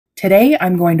Today,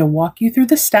 I'm going to walk you through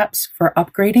the steps for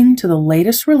upgrading to the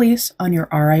latest release on your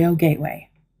ARIO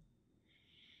gateway.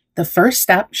 The first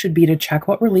step should be to check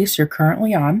what release you're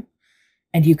currently on,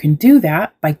 and you can do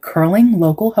that by curling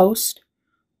localhost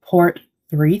port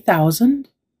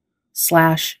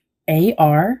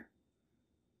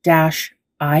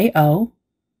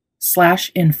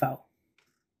 3000/AR-IO/info.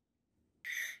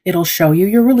 It'll show you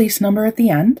your release number at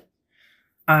the end.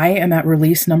 I am at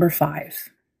release number 5.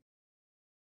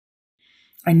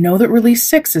 I know that release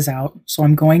 6 is out, so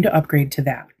I'm going to upgrade to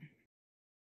that.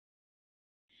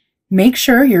 Make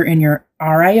sure you're in your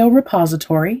ARIO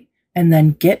repository, and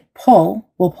then git pull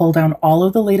will pull down all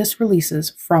of the latest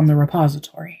releases from the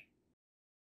repository.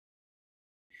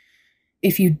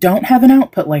 If you don't have an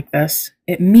output like this,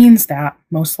 it means that,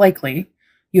 most likely,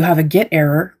 you have a Git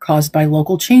error caused by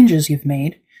local changes you've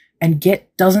made, and Git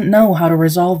doesn't know how to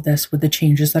resolve this with the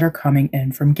changes that are coming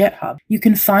in from GitHub. You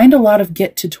can find a lot of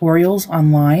Git tutorials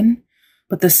online,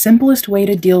 but the simplest way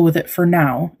to deal with it for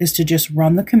now is to just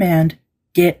run the command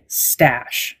Git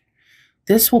Stash.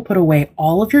 This will put away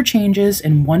all of your changes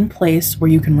in one place where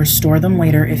you can restore them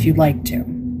later if you'd like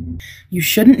to. You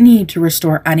shouldn't need to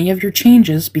restore any of your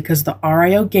changes because the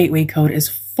ARIO gateway code is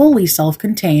fully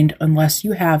self-contained unless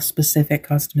you have specific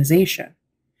customization.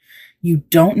 You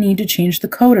don't need to change the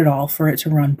code at all for it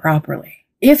to run properly.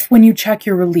 If when you check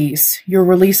your release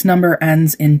number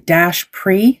ends in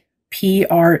 -pre,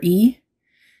 P-R-E,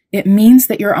 it means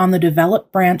that you're on the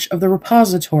develop branch of the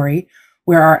repository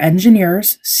where our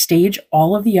engineers stage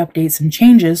all of the updates and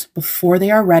changes before they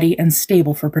are ready and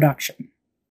stable for production.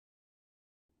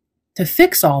 To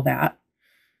fix all that,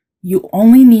 you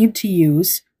only need to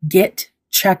use Git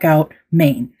Checkout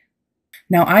main.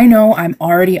 Now I know I'm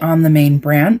already on the main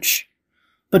branch,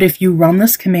 but if you run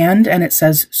this command and it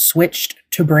says switched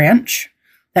to branch,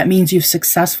 that means you've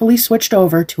successfully switched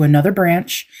over to another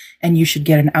branch and you should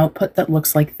get an output that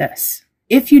looks like this.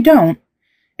 If you don't,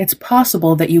 it's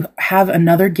possible that you have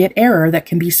another Git error that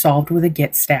can be solved with a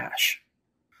Git Stash.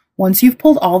 Once you've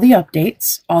pulled all the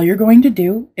updates, all you're going to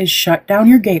do is shut down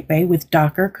your gateway with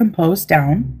Docker compose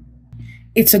down.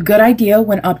 It's a good idea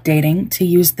when updating to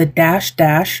use the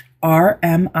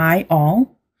 --rmi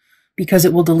all because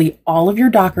it will delete all of your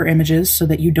Docker images so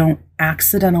that you don't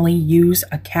accidentally use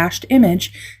a cached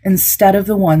image instead of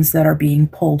the ones that are being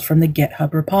pulled from the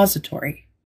GitHub repository.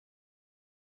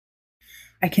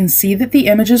 I can see that the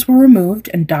images were removed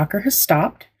and Docker has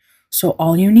stopped, so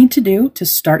all you need to do to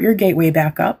start your gateway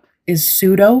back up is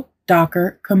sudo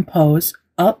docker compose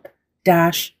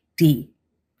up-d.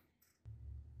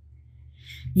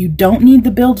 You don't need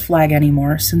the build flag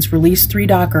anymore since release 3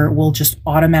 Docker will just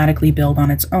automatically build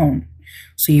on its own,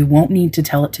 so you won't need to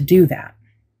tell it to do that.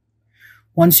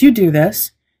 Once you do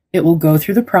this, it will go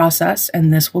through the process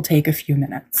and this will take a few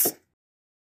minutes.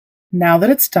 Now that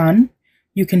it's done,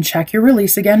 you can check your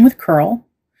release again with curl.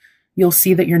 You'll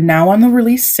see that you're now on the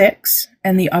release 6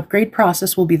 and the upgrade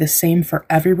process will be the same for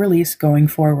every release going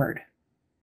forward.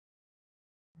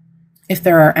 If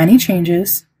there are any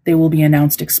changes, they will be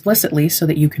announced explicitly so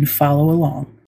that you can follow along.